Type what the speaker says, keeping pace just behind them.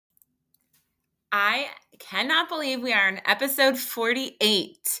I cannot believe we are on episode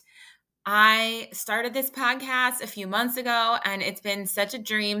 48. I started this podcast a few months ago and it's been such a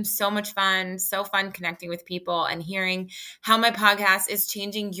dream, so much fun, so fun connecting with people and hearing how my podcast is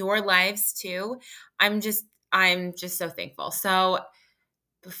changing your lives too. I'm just so thankful. So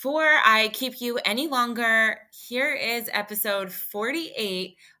before I keep you any longer, here is episode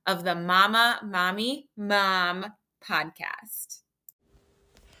 48 of the Mama, Mommy, Mom podcast.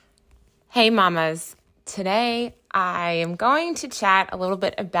 Hey, mamas. Today, I am going to chat a little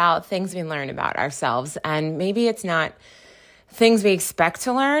bit about things we learn about ourselves. And maybe it's not things we expect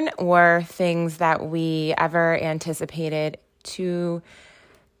to learn or things that we ever anticipated to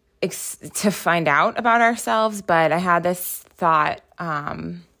find out about ourselves. But I had this thought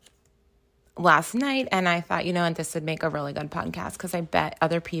last night, and I thought, this would make a really good podcast because I bet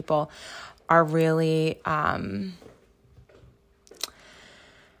other people are really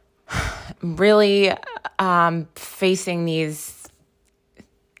facing these,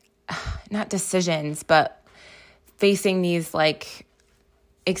 not decisions, but facing these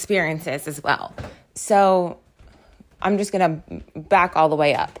experiences as well. So I'm just going to back all the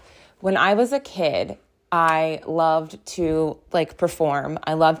way up. When I was a kid, I loved to perform.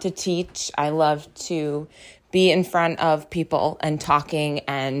 I loved to teach. I loved to be in front of people and talking.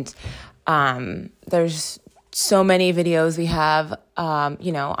 And there's so many videos we have, on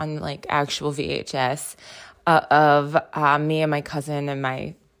actual VHS of me and my cousin and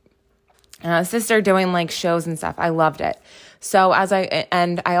my sister doing shows and stuff. I loved it. So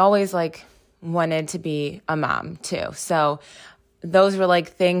I always wanted to be a mom too. So those were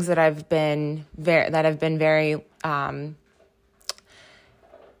things that have been very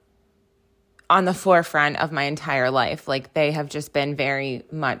on the forefront of my entire life. They have just been very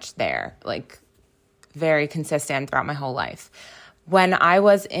much there, very consistent throughout my whole life. When I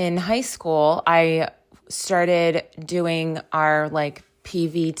was in high school, I started doing our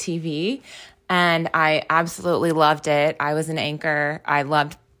PVTV, and I absolutely loved it. I was an anchor. I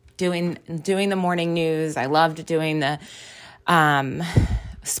loved doing the morning news. I loved doing the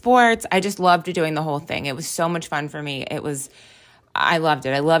sports. I just loved doing the whole thing. It was so much fun for me. I loved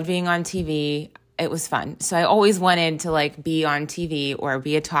it. I loved being on TV. It was fun. So I always wanted to be on TV or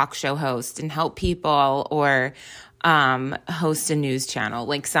be a talk show host and help people or host a news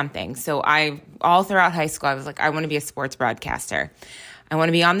channel, something. So all throughout high school, I was I want to be a sports broadcaster. I want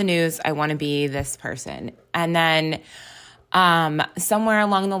to be on the news. I want to be this person. And then somewhere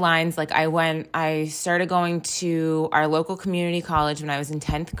along the lines, I started going to our local community college when I was in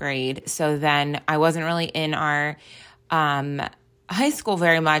 10th grade. So then I wasn't really in our high school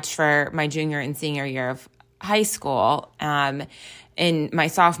very much for my junior and senior year of high school. In my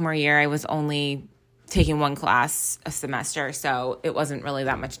sophomore year, I was only taking one class a semester, so it wasn't really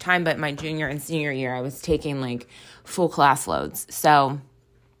that much time. But my junior and senior year, I was taking full class loads. So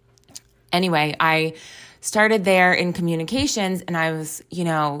anyway, I started there in communications, and I was,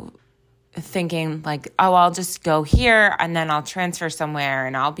 thinking I'll just go here and then I'll transfer somewhere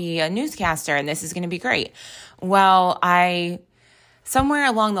and I'll be a newscaster and this is going to be great. Well, somewhere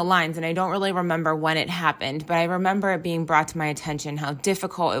along the lines, and I don't really remember when it happened, but I remember it being brought to my attention how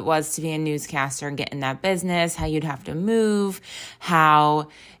difficult it was to be a newscaster and get in that business, how you'd have to move, how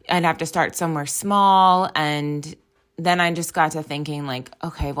I'd have to start somewhere small. And then I just got to thinking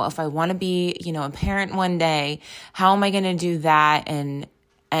okay, well, if I want to be, a parent one day, how am I going to do that and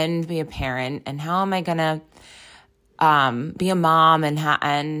be a parent? And how am I going to be a mom and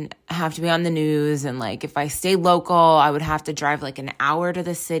have to be on the news? And if I stay local, I would have to drive an hour to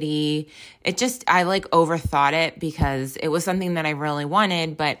the city. I overthought it because it was something that I really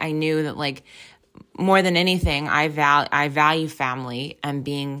wanted, but I knew that more than anything, I value family and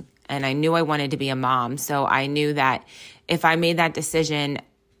I knew I wanted to be a mom. So I knew that if I made that decision,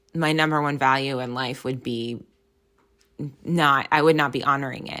 my number one value in life would be I would not be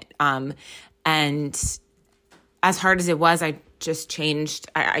honoring it. And as hard as it was, I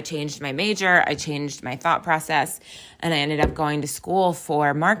changed my major, I changed my thought process, and I ended up going to school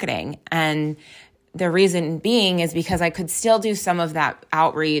for marketing. And the reason being is because I could still do some of that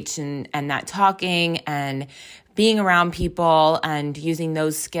outreach and that talking and being around people and using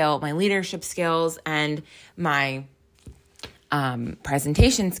those skills, my leadership skills and my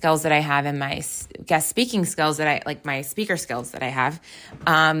presentation skills that I have and my guest speaking skills my speaker skills that I have.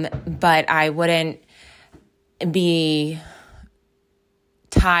 But I wouldn't be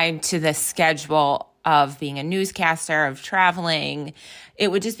tied to the schedule of being a newscaster, of traveling.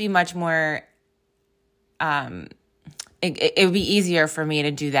 It would just be much more, it would be easier for me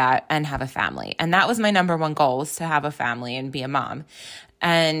to do that and have a family. And that was my number one goal, was to have a family and be a mom.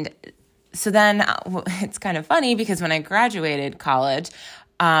 And So then it's kind of funny because when I graduated college,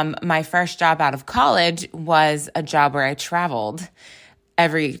 my first job out of college was a job where I traveled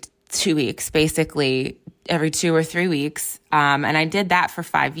every 2 weeks, basically every 2 or 3 weeks. And I did that for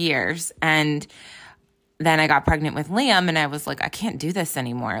 5 years. And then I got pregnant with Liam and I was like, I can't do this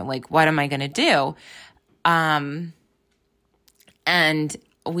anymore. Like, what am I going to do? And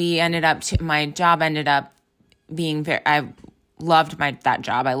my job ended up being I loved that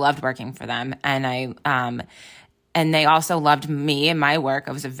job. I loved working for them. And and they also loved me and my work.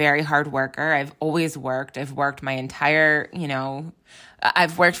 I was a very hard worker. I've always worked. I've worked my entire,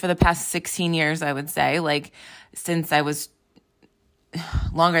 I've worked for the past 16 years, I would say, like since I was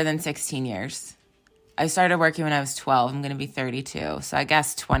longer than 16 years. I started working when I was 12. I'm going to be 32. So I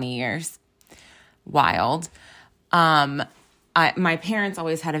guess 20 years. Wild. My parents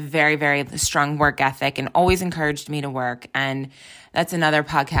always had a very, very strong work ethic and always encouraged me to work. And that's another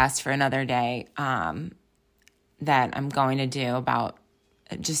podcast for another day that I'm going to do about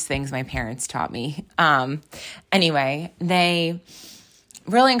just things my parents taught me. Anyway, they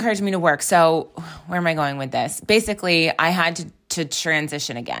really encouraged me to work. So where am I going with this? Basically, I had to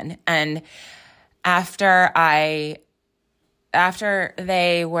transition again. And after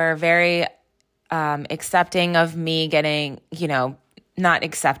they were very accepting of me getting, not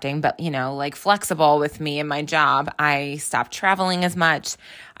accepting, but, like flexible with me and my job, I stopped traveling as much.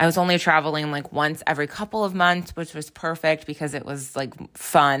 I was only traveling like once every couple of months, which was perfect because it was like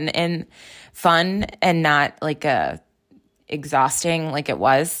fun and not like exhausting like it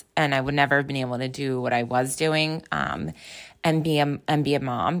was. And I would never have been able to do what I was doing and be a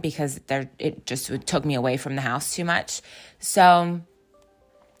mom because it took me away from the house too much. So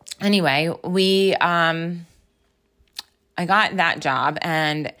anyway, I got that job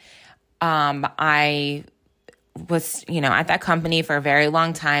and I was, at that company for a very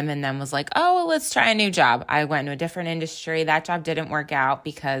long time and then was like, oh, well, let's try a new job. I went to a different industry. That job didn't work out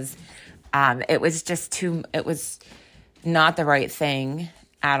because it was not the right thing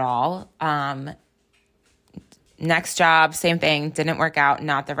at all. Next job, same thing, didn't work out,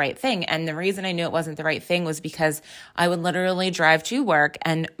 not the right thing. And the reason I knew it wasn't the right thing was because I would literally drive to work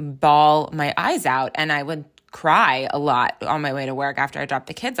and bawl my eyes out. And I would cry a lot on my way to work after I dropped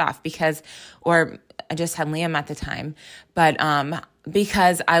the kids off or I just had Liam at the time. But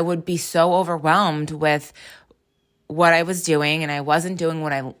because I would be so overwhelmed with what I was doing and I wasn't doing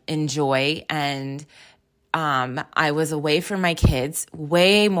what I enjoy and I was away from my kids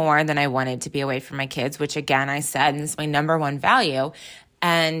way more than I wanted to be away from my kids, which again, I said, and it's my number one value.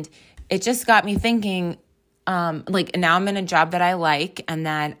 And it just got me thinking, now I'm in a job that I like and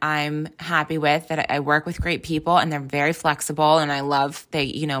that I'm happy with, that I work with great people and they're very flexible. And I love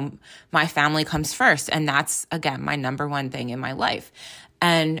my family comes first. And that's, again, my number one thing in my life.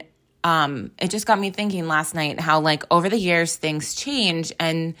 And it just got me thinking last night how over the years things change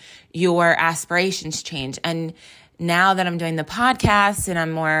and your aspirations change. And now that I'm doing the podcast and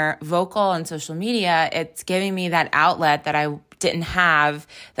I'm more vocal on social media, it's giving me that outlet that I didn't have,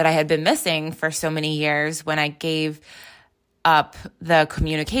 that I had been missing for so many years when I gave up the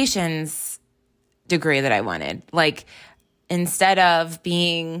communications degree that I wanted. Instead of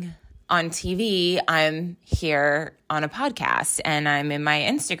being on TV, I'm here on a podcast and I'm in my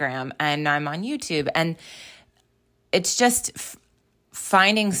Instagram and I'm on YouTube. And it's just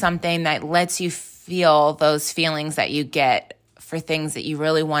finding something that lets you feel those feelings that you get for things that you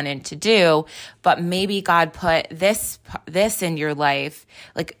really wanted to do, but maybe God put this in your life.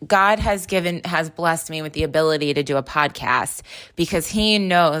 God has blessed me with the ability to do a podcast because he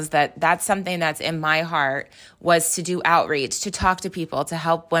knows that that's something that's in my heart, was to do outreach, to talk to people, to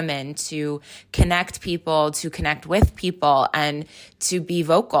help women, to connect people, to connect with people, and to be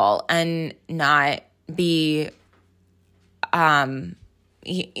vocal and not be,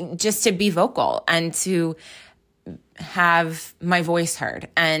 just to be vocal and to have my voice heard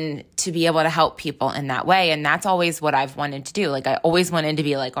and to be able to help people in that way. And that's always what I've wanted to do. I always wanted to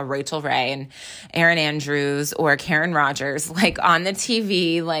be like a Rachel Ray and Erin Andrews or Karen Rogers, on the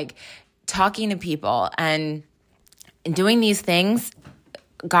TV, talking to people and doing these things.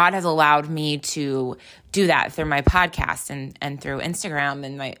 God has allowed me to do that through my podcast and through Instagram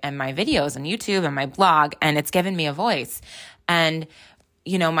and my videos and YouTube and my blog. And it's given me a voice. And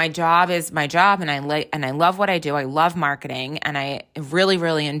my job is my job and I love what I do. I love marketing and I really,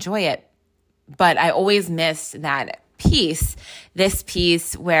 really enjoy it. But I always miss that this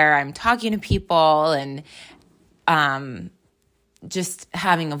piece where I'm talking to people and just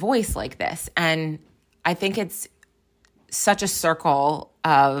having a voice like this. And I think it's such a circle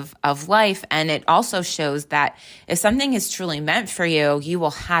of life. And it also shows that if something is truly meant for you, you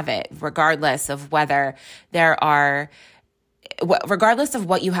will have it, regardless of whether regardless of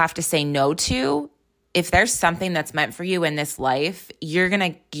what you have to say no to. If there's something that's meant for you in this life,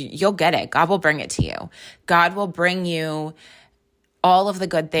 you'll get it. God will bring it to you. God will bring you all of the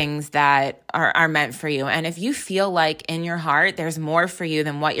good things that are meant for you. And if you feel like in your heart there's more for you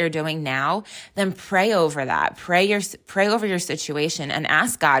than what you're doing now, then pray over that. Pray over your situation and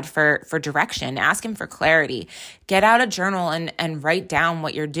ask God for direction. Ask him for clarity. Get out a journal and write down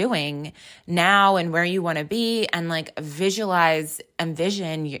what you're doing now and where you want to be, and like visualize and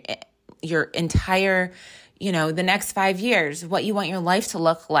vision your entire, the next 5 years, what you want your life to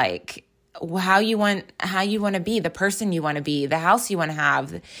look like, how you want to be, the person you want to be, the house you want to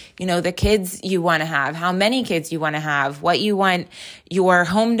have, the kids you want to have, how many kids you want to have, what you want your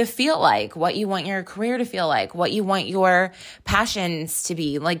home to feel like, what you want your career to feel like, what you want your passions to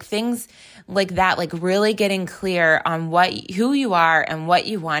be, like things like that, like really getting clear on who you are and what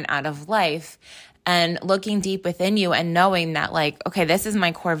you want out of life. And looking deep within you and knowing that, like, okay, this is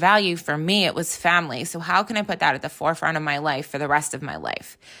my core value. For me, it was family. So how can I put that at the forefront of my life for the rest of my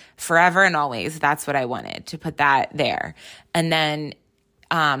life? Forever and always. That's what I wanted, to put that there. And then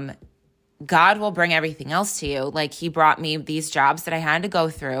God will bring everything else to you. Like, he brought me these jobs that I had to go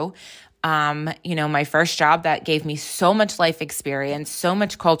through. My first job that gave me so much life experience, so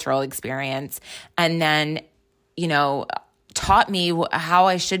much cultural experience. And then, taught me how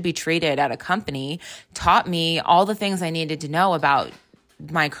I should be treated at a company, taught me all the things I needed to know about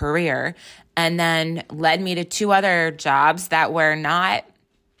my career, and then led me to 2 other jobs that were not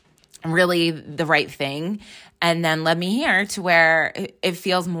really the right thing, and then led me here to where it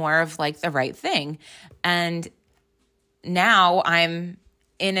feels more of like the right thing. And now I'm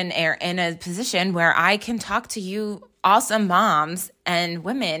in a position where I can talk to you awesome moms and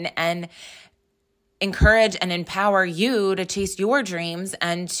women and encourage and empower you to chase your dreams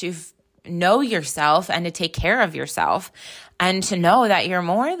and to know yourself and to take care of yourself and to know that you're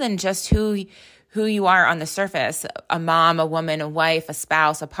more than just who you are on the surface: a mom, a woman, a wife, a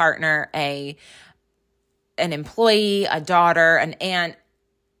spouse, a partner, an employee, a daughter, an aunt,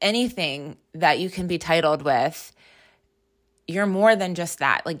 anything that you can be titled with. You're more than just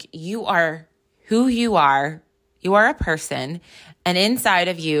that. Like, you are who you are. You are a person, and inside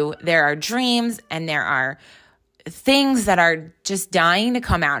of you, there are dreams and there are things that are just dying to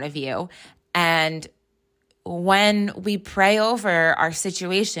come out of you. And when we pray over our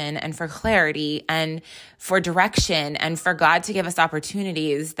situation and for clarity and for direction and for God to give us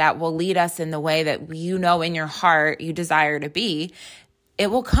opportunities that will lead us in the way that in your heart you desire to be, it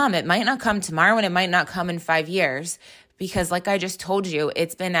will come. It might not come tomorrow, and it might not come in 5 years, because like I just told you,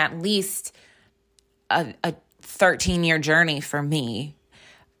 it's been at least a 13-year journey for me,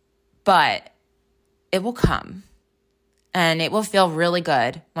 but it will come, and it will feel really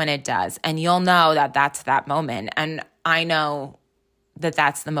good when it does. And you'll know that that's that moment. And I know that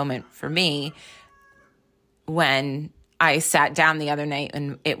that's the moment for me when I sat down the other night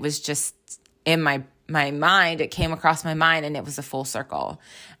and it was just in my mind, it came across my mind, and it was a full circle.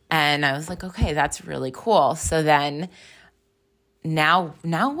 And I was like, okay, that's really cool. So then now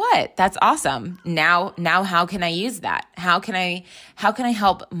what? That's awesome. Now how can I use that? How can I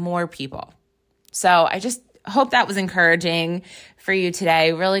help more people? So I just hope that was encouraging for you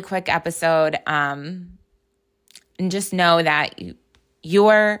today. Really quick episode. And just know that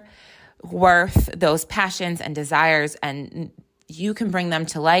you're worth those passions and desires, and you can bring them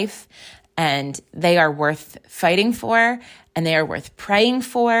to life, and they are worth fighting for, and they are worth praying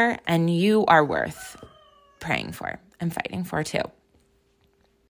for, and you are worth praying for and fighting for too.